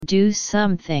do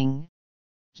something,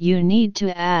 you need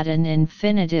to add an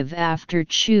infinitive after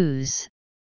choose,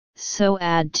 so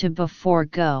add to before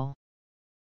go.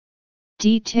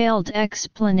 Detailed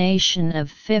explanation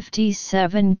of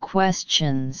 57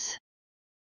 questions.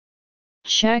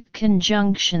 Check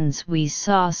conjunctions. We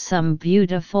saw some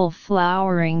beautiful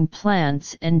flowering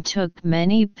plants and took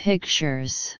many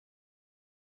pictures.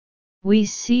 We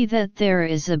see that there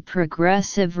is a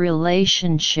progressive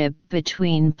relationship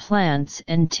between plants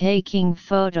and taking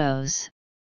photos,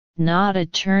 not a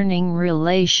turning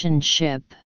relationship.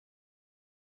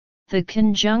 The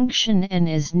conjunction "and"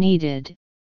 is needed,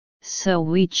 so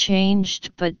we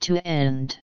changed "but" to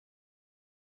 "and."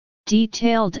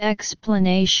 Detailed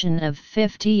explanation of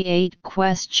 58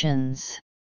 questions.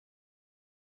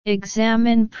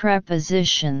 Examine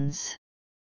prepositions.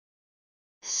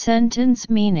 Sentence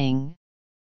meaning: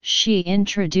 she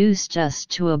introduced us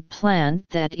to a plant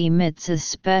that emits a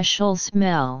special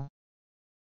smell.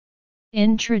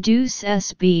 Introduce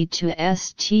SB to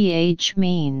STH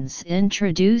means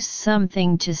introduce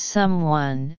something to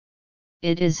someone.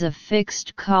 It is a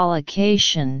fixed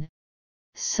collocation,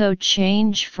 so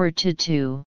change for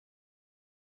to.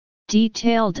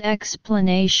 Detailed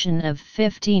explanation of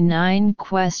 59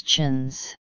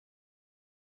 questions.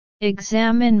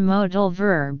 Examine modal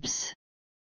verbs.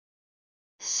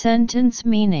 Sentence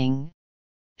meaning: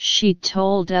 she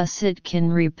told us it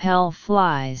can repel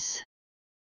flies.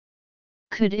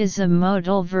 Could is a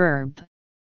modal verb,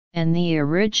 and the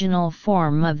original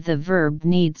form of the verb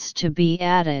needs to be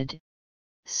added,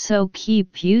 so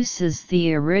keep uses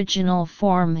the original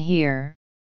form here,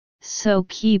 so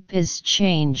keep is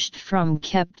changed from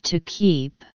kept to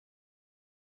keep.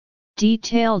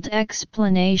 Detailed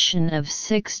explanation of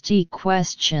 60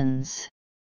 questions.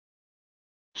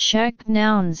 Check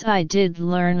nouns. I did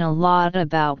learn a lot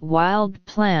about wild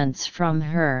plants from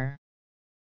her.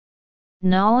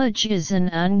 Knowledge is an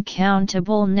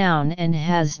uncountable noun and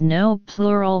has no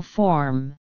plural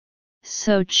form,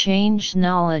 so change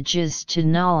knowledges to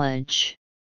knowledge.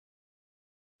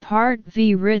 Part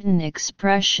V written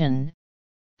expression.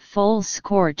 Full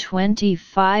score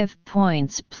 25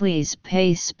 points. Please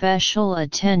pay special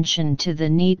attention to the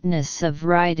neatness of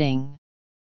writing.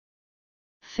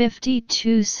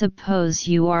 52. Suppose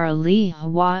you are Li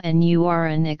Hua and you are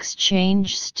an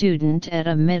exchange student at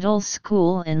a middle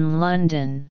school in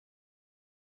London.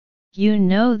 You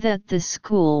know that the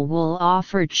school will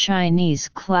offer Chinese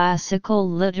classical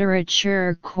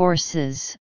literature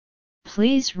courses.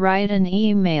 Please write an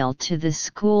email to the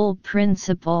school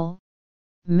principal,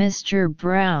 Mr.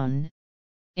 Brown,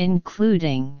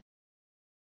 including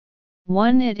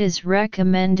 1. It is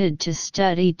recommended to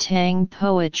study Tang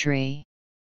poetry.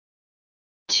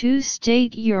 2.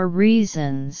 State your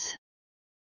reasons.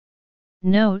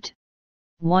 Note: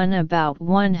 1 about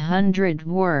 100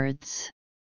 words.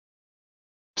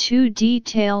 2.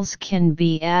 Details can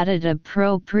be added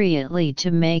appropriately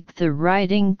to make the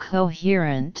writing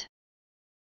coherent.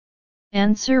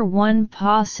 Answer 1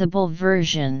 possible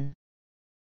version.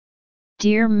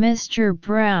 Dear Mr.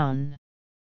 Brown,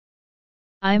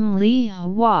 I'm Li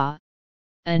Hua,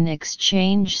 an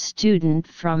exchange student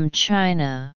from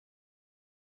China.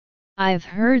 I've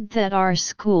heard that our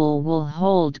school will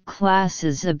hold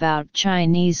classes about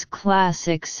Chinese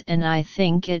classics and I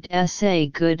think it's a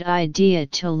good idea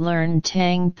to learn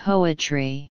Tang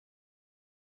poetry.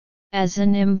 As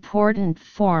an important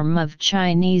form of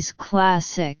Chinese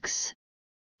classics,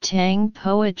 Tang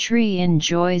poetry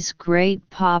enjoys great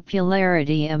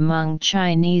popularity among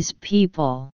Chinese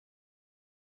people.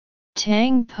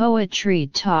 Tang poetry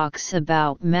talks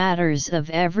about matters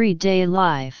of everyday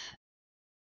life.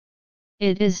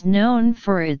 It is known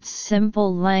for its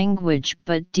simple language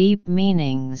but deep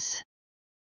meanings.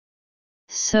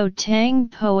 So Tang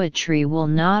poetry will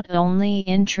not only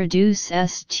introduce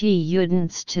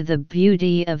students to the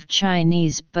beauty of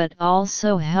Chinese but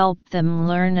also help them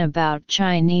learn about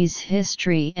Chinese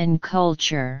history and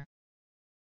culture.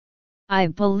 I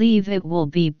believe it will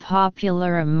be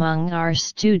popular among our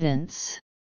students.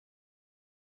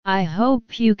 I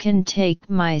hope you can take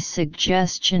my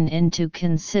suggestion into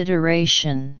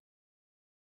consideration.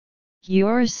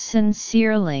 Yours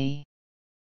sincerely,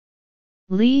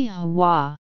 Li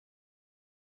Hua.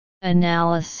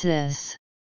 Analysis.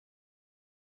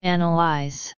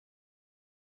 Analyze.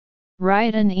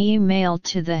 Write an email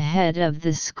to the head of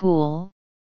the school,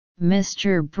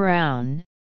 Mr. Brown,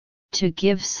 to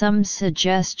give some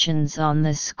suggestions on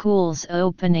the school's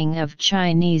opening of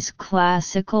Chinese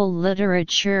classical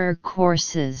literature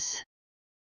courses.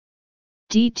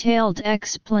 Detailed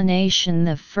explanation.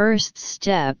 The first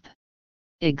step: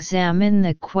 examine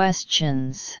the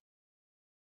questions.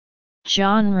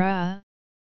 Genre: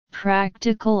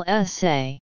 practical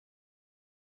essay.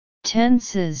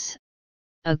 Tenses: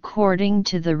 according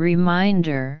to the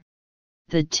reminder,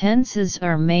 the tenses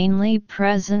are mainly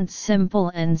present simple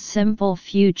and simple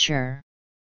future.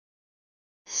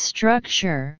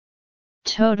 Structure: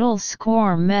 total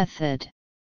score method.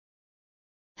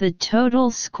 The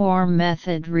total score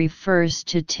method refers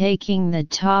to taking the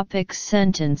topic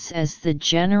sentence as the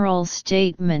general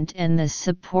statement and the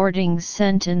supporting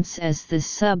sentence as the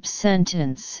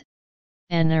sub-sentence,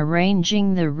 and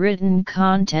arranging the written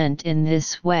content in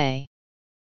this way.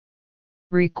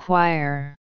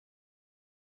 Require: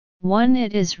 1.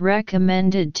 It is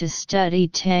recommended to study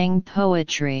Tang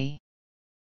poetry.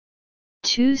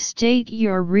 2. State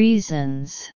your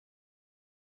reasons.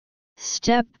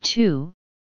 Step 2.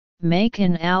 Make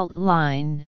an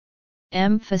outline,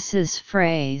 emphasis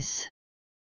phrase.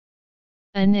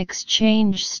 An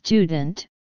exchange student,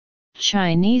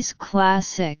 Chinese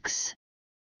classics,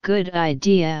 good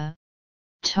idea,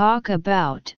 talk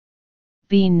about,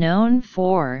 be known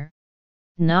for,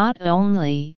 not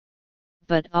only,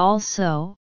 but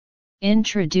also,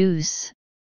 introduce,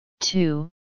 to,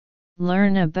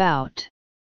 learn about.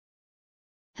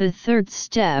 The third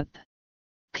step: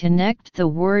 connect the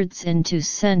words into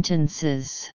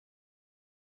sentences.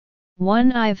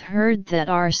 1. I've heard that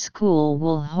our school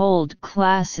will hold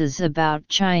classes about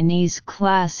Chinese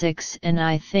classics and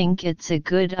I think it's a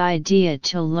good idea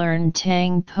to learn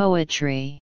Tang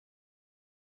poetry.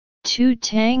 2.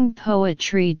 Tang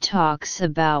poetry talks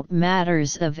about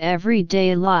matters of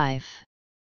everyday life.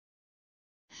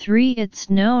 3. It's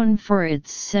known for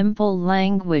its simple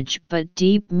language but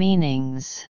deep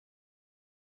meanings.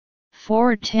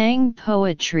 4. Tang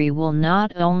poetry will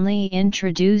not only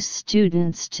introduce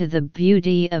students to the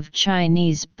beauty of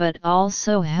Chinese but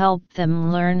also help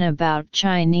them learn about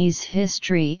Chinese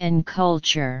history and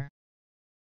culture.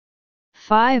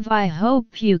 5. I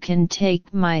hope you can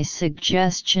take my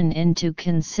suggestion into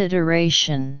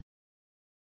consideration.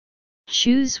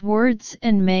 Choose words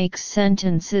and make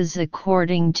sentences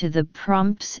according to the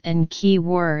prompts and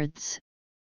keywords,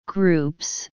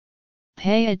 groups.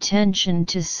 Pay attention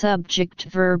to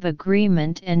subject-verb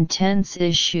agreement and tense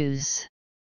issues.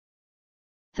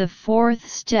 The fourth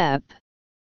step: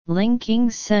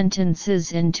 linking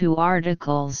sentences into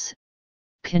articles,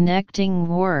 connecting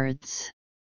words.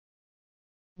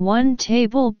 1.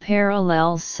 Table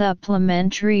parallel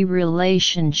supplementary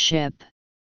relationship,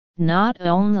 not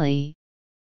only,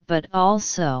 but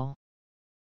also.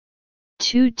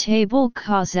 2. Table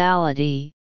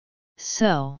causality,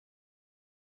 so.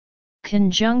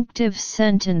 Conjunctive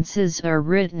sentences are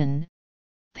written.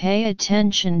 Pay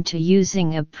attention to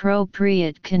using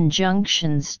appropriate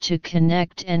conjunctions to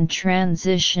connect and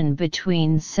transition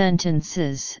between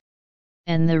sentences,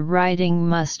 and the writing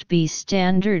must be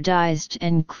standardized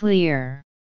and clear.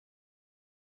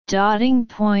 Dotting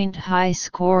point high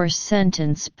score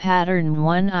sentence pattern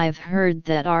 1. I've heard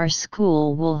that our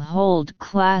school will hold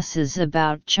classes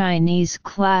about Chinese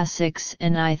classics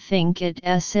and I think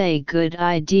it's a good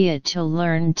idea to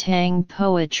learn Tang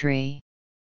poetry.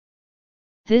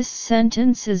 This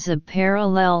sentence is a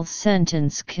parallel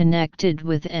sentence connected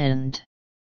with and.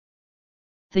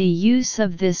 The use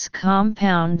of this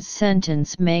compound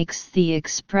sentence makes the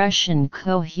expression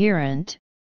coherent,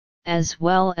 as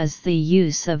well as the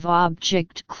use of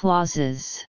object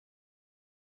clauses.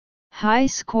 High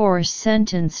score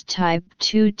sentence type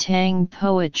 2. Tang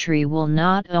poetry will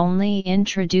not only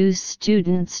introduce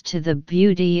students to the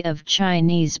beauty of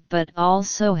Chinese but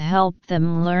also help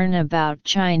them learn about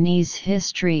Chinese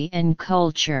history and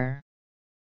culture.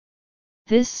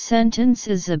 This sentence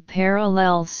is a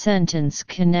parallel sentence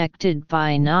connected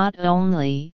by not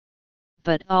only,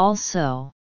 but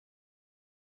also.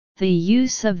 The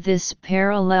use of this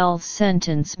parallel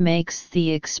sentence makes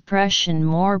the expression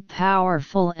more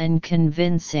powerful and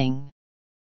convincing.